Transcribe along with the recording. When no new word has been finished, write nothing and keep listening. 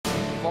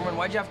Forman,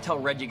 why'd you have to tell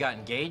Red you got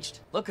engaged?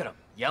 Look at him,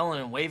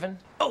 yelling and waving.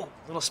 Oh,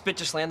 little spit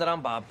just landed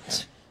on Bob.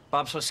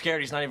 Bob's so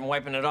scared he's not even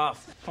wiping it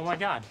off. Oh my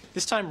God,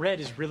 this time Red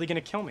is really gonna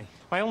kill me.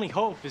 My only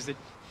hope is that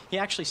he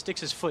actually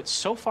sticks his foot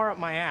so far up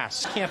my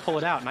ass, can't pull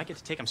it out, and I get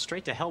to take him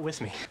straight to hell with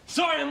me.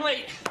 Sorry I'm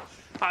late.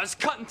 I was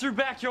cutting through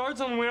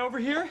backyards on the way over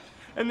here,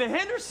 and the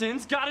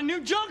Hendersons got a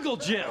new jungle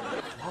gym.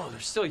 Oh,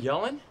 they're still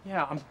yelling?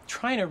 Yeah, I'm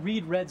trying to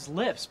read Red's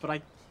lips, but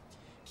I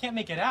can't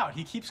make it out.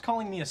 He keeps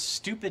calling me a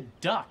stupid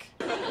duck.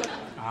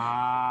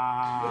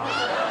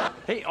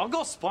 Hey, I'll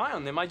go spy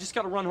on them. I just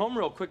gotta run home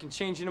real quick and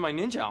change into my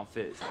ninja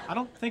outfit. I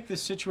don't think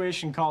this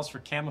situation calls for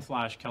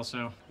camouflage,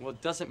 Kelso. Well,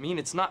 it doesn't mean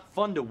it's not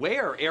fun to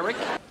wear, Eric.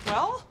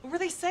 Well, what were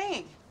they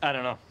saying? I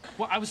don't know.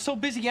 Well, I was so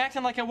busy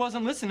acting like I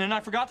wasn't listening, I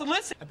forgot to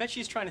listen. I bet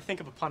she's trying to think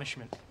of a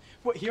punishment.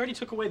 What, he already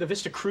took away the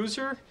Vista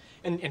Cruiser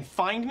and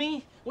fined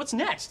me? What's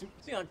next?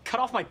 You know, cut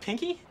off my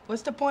pinky?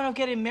 What's the point of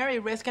getting married?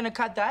 Red's gonna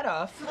cut that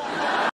off.